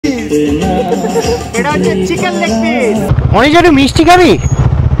এটা হচ্ছে chicken leg piece. অনেক একটু মিষ্টি খাবি?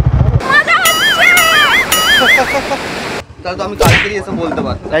 তাহলে তো আমি কালকে এসে বলতে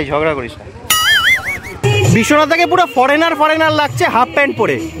পারতাম। তাই ঝগড়া করিস না। বিশ্বনাথকে পুরো ফরেনার লাগছে, হাফ প্যান্ট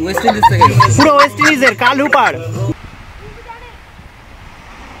পরে। ওয়েস্ট ইন্ডিজ থেকে, পুরো ওয়েস্ট ইন্ডিজের কাল হুপার।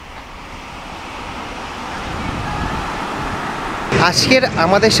 আজকের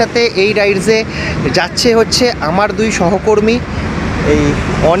আমাদের সাথে এই রাইডসে যাচ্ছে হচ্ছে আমার দুই সহকর্মী, এই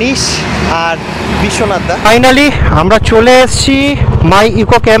অনিশ আর বিশ্বনাথ দা। ফাইনালি আমরা চলে এসেছি মাই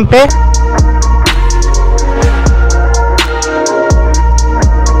ইকো ক্যাম্পে।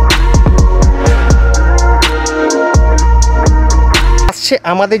 আসছে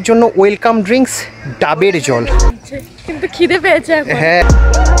আমাদের জন্য ওয়েলকাম ড্রিঙ্কস, ডাবের জল। কিন্তু খিদে পেয়েছে এখন। হ্যাঁ,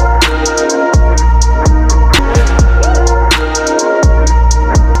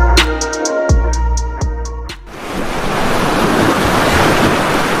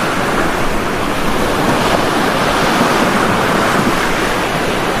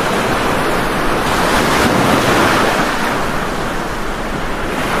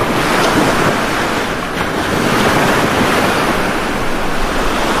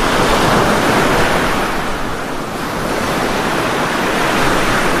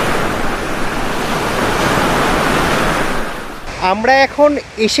 আমরা এখন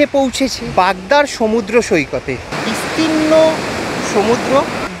এসে পৌঁছেছি বাগদার সমুদ্র সৈকতে। বিস্তীর্ণ সমুদ্র,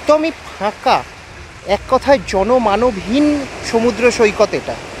 একদমই ফাঁকা, এক কথায় জনমানবহীন সমুদ্র সৈকত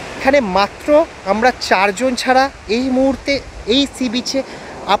এটা। এখানে মাত্র আমরা 4 জন ছাড়া এই মুহূর্তে এই সি বিচে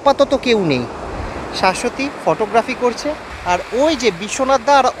আপাতত কেউ নেই। শাশ্বতী ফটোগ্রাফি করছে, আর ওই যে বিশ্বনাথ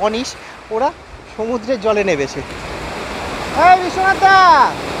দা আর অনিশ, ওরা সমুদ্রের জলে নেমেছে। হ্যাঁ বিশ্বনাথ দা,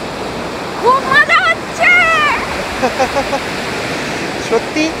 খুব মজা হচ্ছে।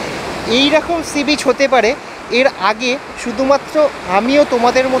 সত্যি এইরকম সি বিচ হতে পারে এর আগে শুধুমাত্র আমিও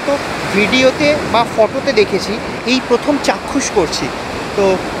তোমাদের মতো ভিডিওতে বা ফটোতে দেখেছি, এই প্রথম চাক্ষুষ করছি। তো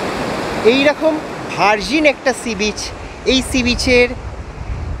এইরকম ভার্জিন একটা সি বিচ, এই সি বিচের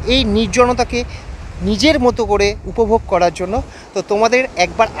এই নির্জনতাকে নিজের মতো করে উপভোগ করার জন্য তো তোমাদের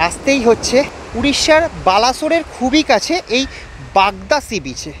একবার আসতেই হচ্ছে উড়িষ্যার বালাসোরের খুবই কাছে এই বাগদা সি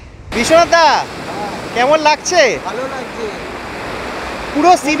বিচে। বিশ্বনাথ দা, কেমন লাগছে? ভালো লাগছে।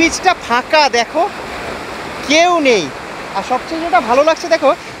 পুরো সি বিচটা ফাঁকা, দেখো কেউ নেই। আর সবচেয়ে যেটা ভালো লাগছে দেখো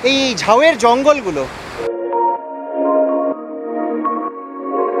এই ঝাউয়ের জঙ্গলগুলো।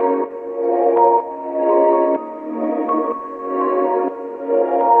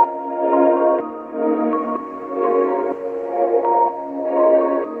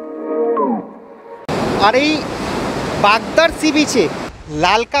 আর এই বাগদার সি বিচে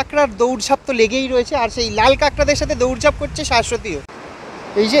লাল কাঁকড়ার দৌড়ঝাঁপ তো লেগেই রয়েছে, আর সেই লাল কাঁকড়াদের সাথে দৌড়ঝাঁপ করছে শাশ্বতীও।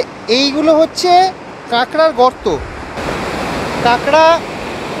 এই যে এইগুলো হচ্ছে কাঁকড়ার গর্ত। কাঁকড়া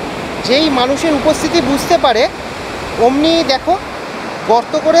যেই মানুষের উপস্থিতি বুঝতে পারে অমনি দেখো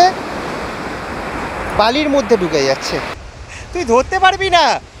গর্ত করে বালির মধ্যে ঢুকে যাচ্ছে। তুই ধরতে পারবি না।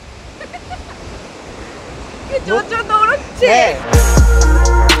 দৌড়চ্ছে। হ্যাঁ,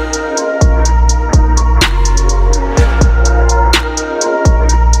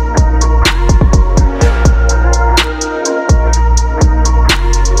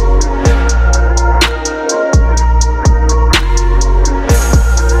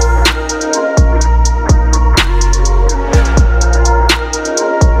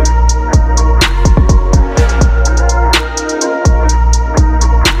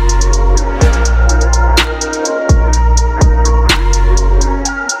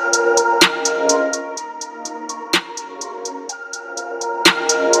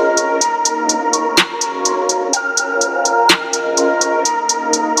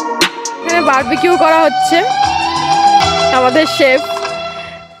 বারবিকিউ করা হচ্ছে, আমাদের শেফ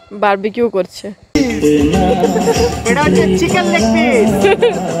বারবিকিউ করছে। এটা হচ্ছে চিকেন লেগ পিস।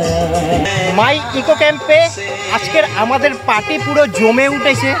 মাই ইকো ক্যাম্পে আজকের আমাদের পার্টি পুরো জমে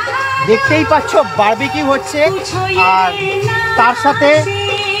উঠেছে, দেখতেই পাচ্ছ বারবিকিউ হচ্ছে, আর তার সাথে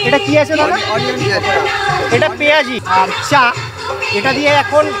এটা কি আছে দাদা? এটা পেঁয়াজি আর চা। এটা দিয়ে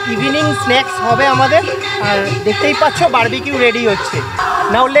এখন ইভিনিং স্ন্যাক্স হবে আমাদের, আর দেখতেই পাচ্ছ বারবিকিউ রেডি হচ্ছে।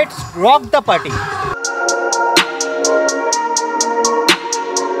 Now let's rock the party.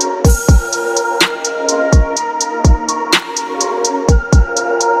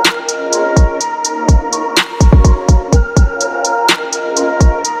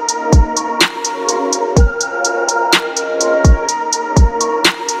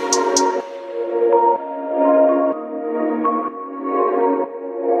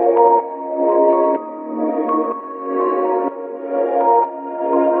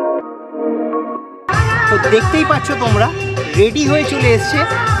 দেখতেই পাচ্ছ তোমরা, রেডি হয়ে চলে এসছে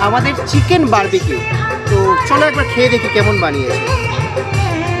আমাদের চিকেন বারবিকিউ। তো চলো একবার খেয়ে দেখি কেমন বানিয়েছে।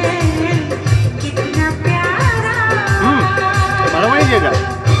 ভালো বানিয়েছে এটা।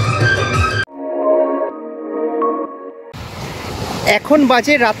 এখন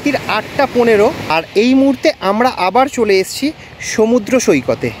বাজে রাত্রির 8:15 আর এই মুহূর্তে আমরা আবার চলে এসেছি সমুদ্র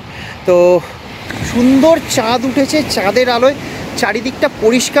সৈকতে। তো সুন্দর চাঁদ উঠেছে, চাঁদের আলোয় চারিদিকটা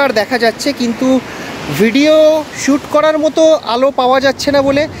পরিষ্কার দেখা যাচ্ছে, কিন্তু ভিডিও শ্যুট করার মতো আলো পাওয়া যাচ্ছে না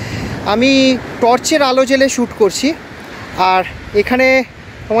বলে আমি টর্চের আলো জ্বেলে শ্যুট করছি। আর এখানে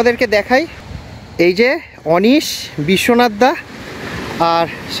তোমাদেরকে দেখাই, এই যে অনিশ, বিশ্বনাথ দা আর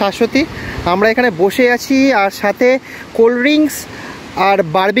শাশ্বতী, আমরা এখানে বসে আছি আর সাথে কোল্ড ড্রিঙ্কস আর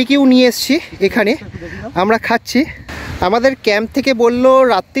বারবিকিউ নিয়ে এসেছি। এখানে আমরা খাচ্ছি। আমাদের ক্যাম্প থেকে বলল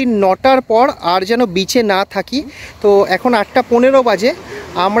রাত্রি 9টার পর আর যেন বিচে না থাকি। তো এখন 8:15 বাজে,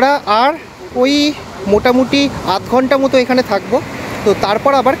 আমরা আর ওই মোটামুটি আধ ঘন্টা মতো এখানে থাকবো। তো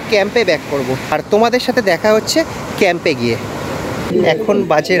তারপর আবার ক্যাম্পে ব্যাক করব। আর তোমাদের সাথে দেখা হচ্ছে ক্যাম্পে গিয়ে। এখন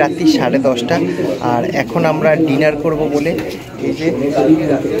বাজে রাত্রি 10:30 আর এখন আমরা ডিনার করব বলে এই যে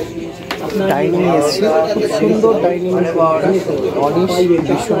ডাইনিং এসেছি। খুব সুন্দর ডাইনিং, অনিশ,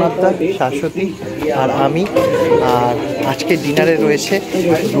 বিশ্বনাথ দা, শাশ্বতী আর আমি। আর আজকে ডিনারে রয়েছে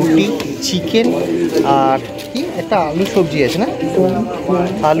রুটি, চিকেন আর কি একটা আলু সবজি আছে না,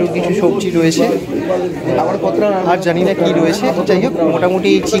 আলু কিছু সবজি রয়েছে, আর জানি না কি রয়েছে। যাই হোক,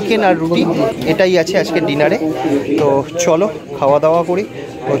 মোটামুটি চিকেন আর রুটি এটাই আছে আজকে ডিনারে। তো চলো খাওয়া দাওয়া করি,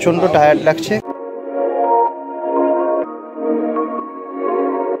 প্রচণ্ড টায়ার্ড লাগছে।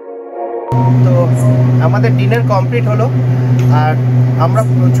 তো আমাদের ডিনার কমপ্লিট হলো আর আমরা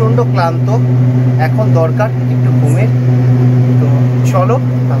প্রচণ্ড ক্লান্ত, এখন দরকার একটু ঘুমের। তো চলো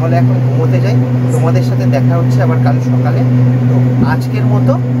তাহলে এখন ঘুমোতে যাই, তোমাদের সাথে দেখা হচ্ছে আবার কাল সকালে। তো আজকের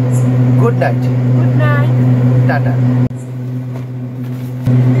মতো good night, good night, tata.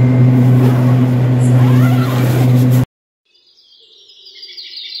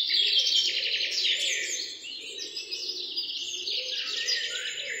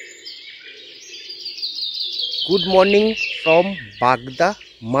 Good morning from বাগদা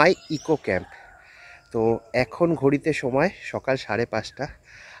মাই ইকো ক্যাম্প। তো এখন ঘড়িতে সময় সকাল 5:30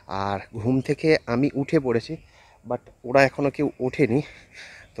 আর ঘুম থেকে আমি উঠে পড়েছি, বাট ওরা এখনও কেউ ওঠেনি।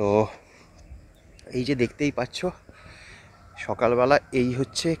 তো এই যে দেখতেই পাচ্ছ সকালবেলা এই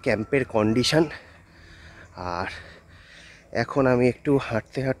হচ্ছে ক্যাম্পের কন্ডিশন। আর এখন আমি একটু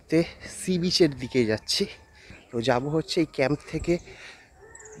হাঁটতে হাঁটতে সি বিচের দিকে যাচ্ছি। তো যাব হচ্ছে এই ক্যাম্প থেকে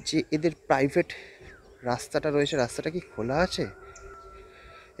যে এদের প্রাইভেট রাস্তাটা রয়েছে, রাস্তাটা কি খোলা আছে?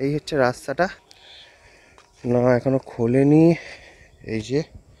 এই হচ্ছে রাস্তাটা, না এখনো খোলেনি, এই যে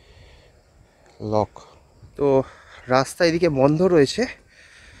লক। তো রাস্তা এদিকে বন্ধ রয়েছে।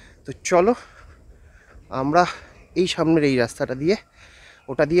 তো চলো আমরা এই সামনের এই রাস্তাটা দিয়ে,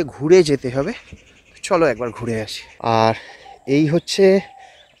 ওটা দিয়ে ঘুরে যেতে হবে। চলো একবার ঘুরে আসি। আর এই হচ্ছে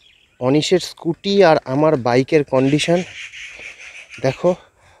অনিশের স্কুটি আর আমার বাইকের কন্ডিশন, দেখো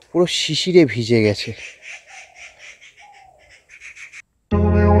পুরো শিশিরে ভিজে গেছে।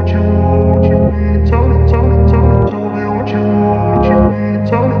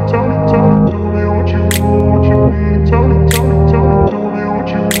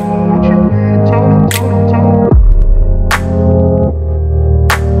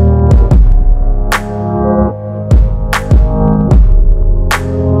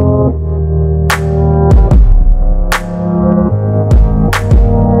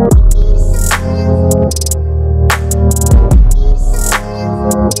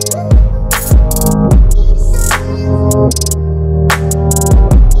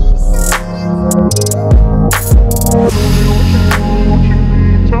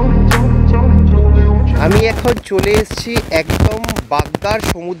 আমি এখন চলে এসেছি একদম বাগদার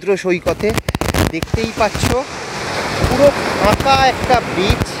সমুদ্র সৈকতে। দেখতেই পাচ্ছ পুরো ফাঁকা একটা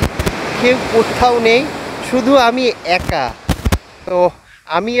বিচ, কেউ কোথাও নেই, শুধু আমি একা। তো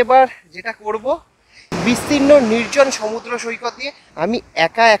আমি এবার যেটা করব, বিস্তীর্ণ নির্জন সমুদ্র সৈকত দিয়ে আমি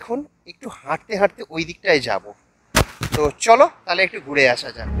একা এখন একটু হাঁটতে হাঁটতে ওই দিকটায় যাব। তো চলো তাহলে একটু ঘুরে আসা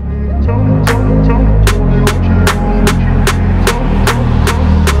যাক।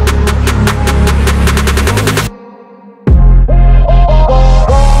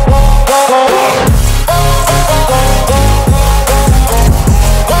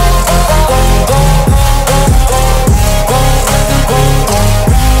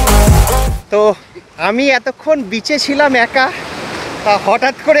 তো আমি এতক্ষণ বিচে ছিলাম একা,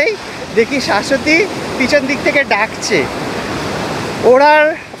 হঠাৎ করেই দেখি শাশ্বতী পিছন দিক থেকে ডাকছে। ওর আর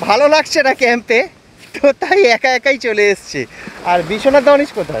ভালো লাগছে না ক্যাম্পে, তো তাই একা একাই চলে এসছে। আর বিশ্বনাথ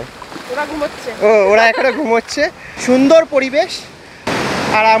অনিশ কোথায়? ওরা ঘুমোচ্ছে। ও ওরা এখনো ঘুমোচ্ছে। সুন্দর পরিবেশ,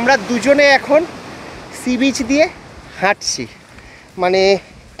 আর আমরা দুজনে এখন সি বিচ দিয়ে হাঁটছি। মানে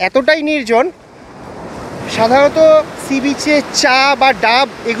এতটাই নির্জন, সাধারণত সি বিচে চা বা ডাব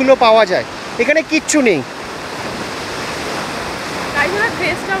এগুলো পাওয়া যায়, এখানে কিচ্ছু নেই।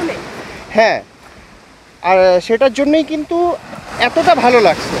 হ্যাঁ, আর সেটার জন্যই কিন্তু এতটা ভালো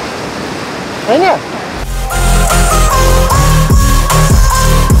লাগছে, তাই না?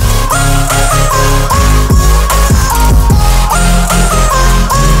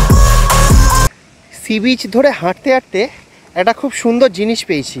 সি বিচ ধরে হাঁটতে হাঁটতে একটা খুব সুন্দর জিনিস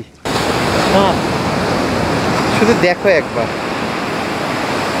পেয়েছি। হ্যাঁ, শুধু দেখো একবার,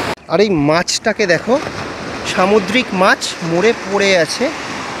 আর এই মাছটাকে দেখো, সামুদ্রিক মাছ মরে পড়ে আছে,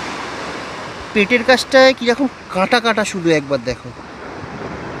 পেটের কাছটায় কীরকম কাঁটা কাঁটা, শুধু একবার দেখো,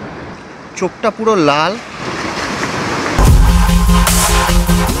 চোখটা পুরো লাল।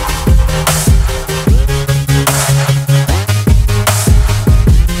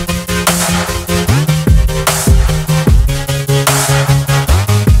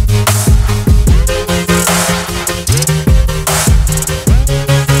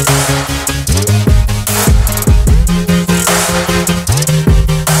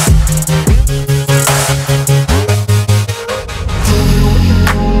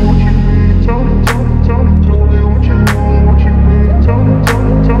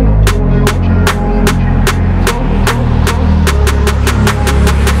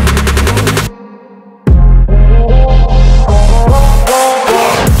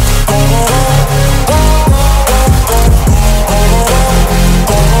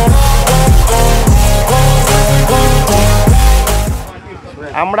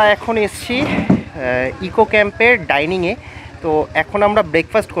 আমরা এখন এসছি ইকো ক্যাম্পের ডাইনিংয়ে। তো এখন আমরা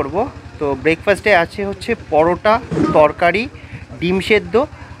ব্রেকফাস্ট করব। তো ব্রেকফাস্টে আছে হচ্ছে পরোটা, তরকারি, ডিম সেদ্ধ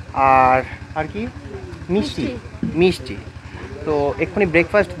আর কি মিষ্টি। তো এক্ষুনি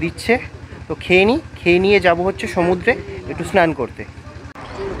ব্রেকফাস্ট দিচ্ছে, তো খেয়ে নিয়ে যাব হচ্ছে সমুদ্রে একটু স্নান করতে।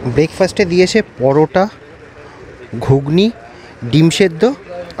 ব্রেকফাস্টে দিয়েছে পরোটা, ঘুগনি, ডিম সেদ্ধ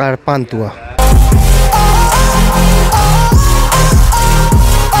আর পান্তুয়া।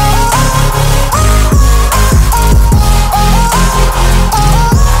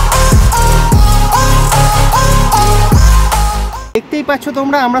 দেখতেই পাচ্ছ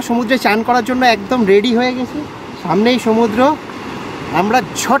তোমরা, আমরা সমুদ্রে চান করার জন্য একদম রেডি হয়ে গেছি। সামনেই সমুদ্র, আমরা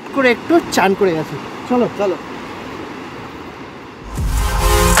ঝট করে একটু চান করে গেছি। চলো চলো।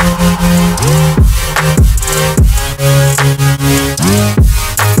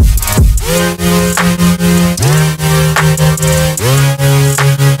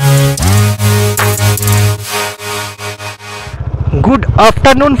 Good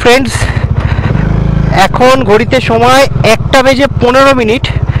afternoon friends. এখন ঘড়িতে সময় 1:15,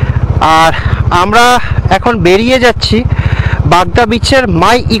 আর আমরা এখন বেরিয়ে যাচ্ছি বাগদা বিচের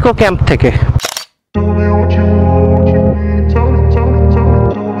মাই ইকো ক্যাম্প থেকে।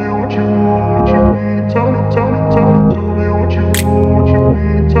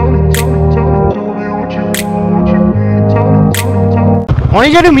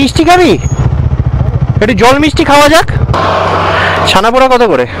 অনেক একটু মিষ্টি খাবি? একটু জল মিষ্টি খাওয়া যাক। ছানা পোড়া কত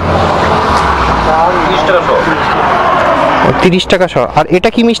করে? 30 টাকা শ। আর এটা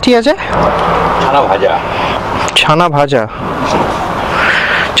কি মিষ্টি আছে? ছানা ভাজা।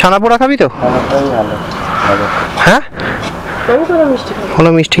 ছানা পোড়া খাবি তো? হ্যাঁ, কোনো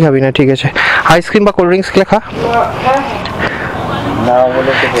মিষ্টি খাবি না, ঠিক আছে। আইসক্রিম বা কোল্ড ড্রিঙ্কস খেলে খা।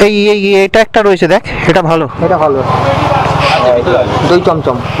 এই এটা একটা রয়েছে, দেখ, এটা ভালো। দই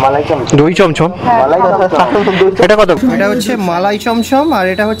চমচম, এটা কত? এটা হচ্ছে মালাই চমচম, আর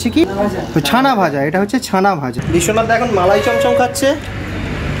এটা হচ্ছে কি ছানা ভাজা। এটা হচ্ছে ছানা ভাজা। বিশ্বনাথ এখন মালাই চমচম খাচ্ছে,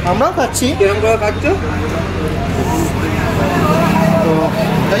 আমরাও খাচ্ছি। কিরকম করে খাচ্ছ? তো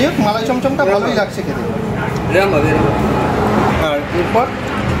যাই হোক, মালাই চমচমটা ভালোই লাগছে খেতে। আর এরপর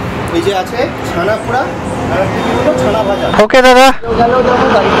এই যে আছে ছানা পোড়া আর ছানা ভাজা। ওকে দাদা।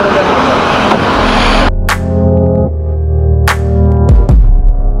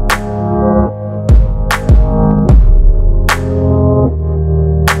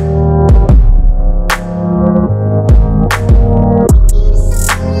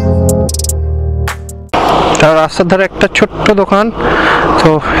 তার রাস্তার ধারে একটা ছোট্ট দোকান, তো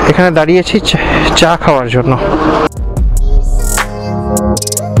এখানে দাঁড়িয়েছি চা খাওয়ার জন্য।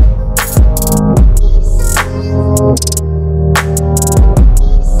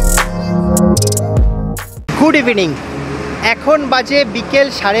 Good evening. এখন বাজে বিকেল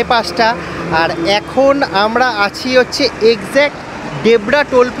 5:30, আর এখন আমরা আছি হচ্ছে এক্স্যাক্ট ডেবরা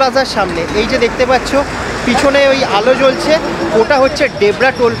টোল প্লাজার সামনে। এই যে দেখতে পাচ্ছ পিছনে ওই আলো জ্বলছে, ওটা হচ্ছে ডেবরা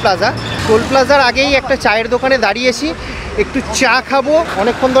টোল প্লাজার আগেই একটা চায়ের দোকানে দাঁড়িয়েছি, একটু চা খাবো।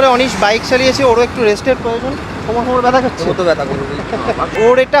 অনেকক্ষণ ধরে অনিশ বাইক চালিয়েছে, ওরও একটু রেস্টের প্রয়োজন। কোমর ব্যথা করছে, তো ব্যথা করবে।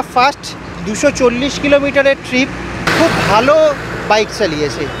 ওর এটা ফার্স্ট 240 কিলোমিটারের ট্রিপ, খুব ভালো বাইক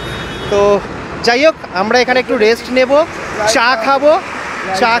চালিয়েছে। তো যাই হোক, আমরা এখানে একটু রেস্ট নেব, চা খাবো,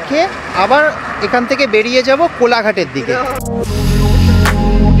 চা খেয়ে আবার এখান থেকে বেরিয়ে যাব কোলাঘাটের দিকে।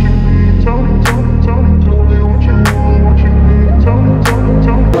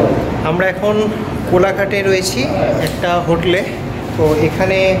 আমরা এখন কোলাঘাটে রয়েছি একটা হোটেলে। তো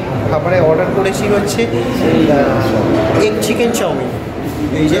এখানে খাবারে অর্ডার করেছি হচ্ছে এগ চিকেন চাউমিন।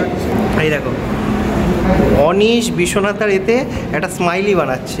 এই যে এই দেখো, অনিশ বিশ্বনাথার এতে একটা স্মাইলি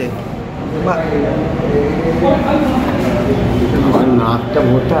বানাচ্ছে। নাকটা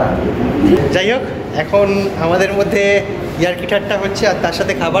মোটা। যাই হোক, এখন আমাদের মধ্যে ইয়ার্কি ঠাট্টা হচ্ছে, আর তার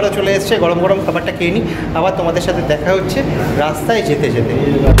সাথে খাবারও চলে এসছে। গরম গরম খাবারটা খেয়ে নিই, আবার তোমাদের সাথে দেখা হচ্ছে রাস্তায় যেতে যেতে।